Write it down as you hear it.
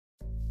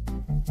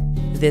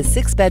This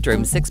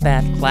 6-bedroom,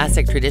 6-bath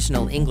classic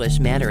traditional English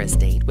manor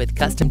estate with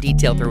custom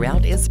detail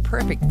throughout is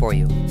perfect for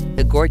you.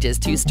 The gorgeous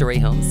 2-story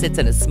home sits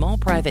in a small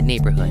private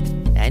neighborhood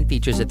and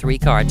features a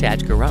 3-car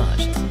attached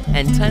garage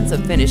and tons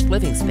of finished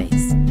living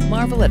space.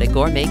 Marvel at a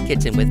gourmet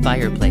kitchen with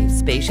fireplace,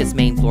 spacious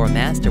main floor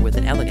master with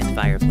an elegant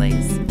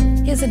fireplace,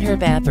 his and her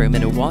bathroom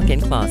and a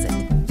walk-in closet.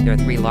 There are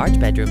 3 large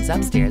bedrooms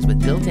upstairs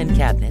with built-in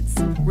cabinets,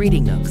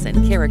 reading nooks,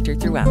 and character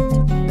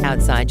throughout.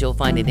 Outside, you'll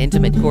find an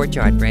intimate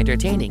courtyard for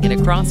entertaining and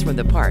across from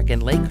the park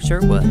in Lake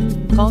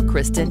Sherwood. Call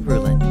Kirstin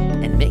Ruehlen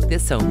and make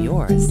this home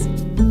yours.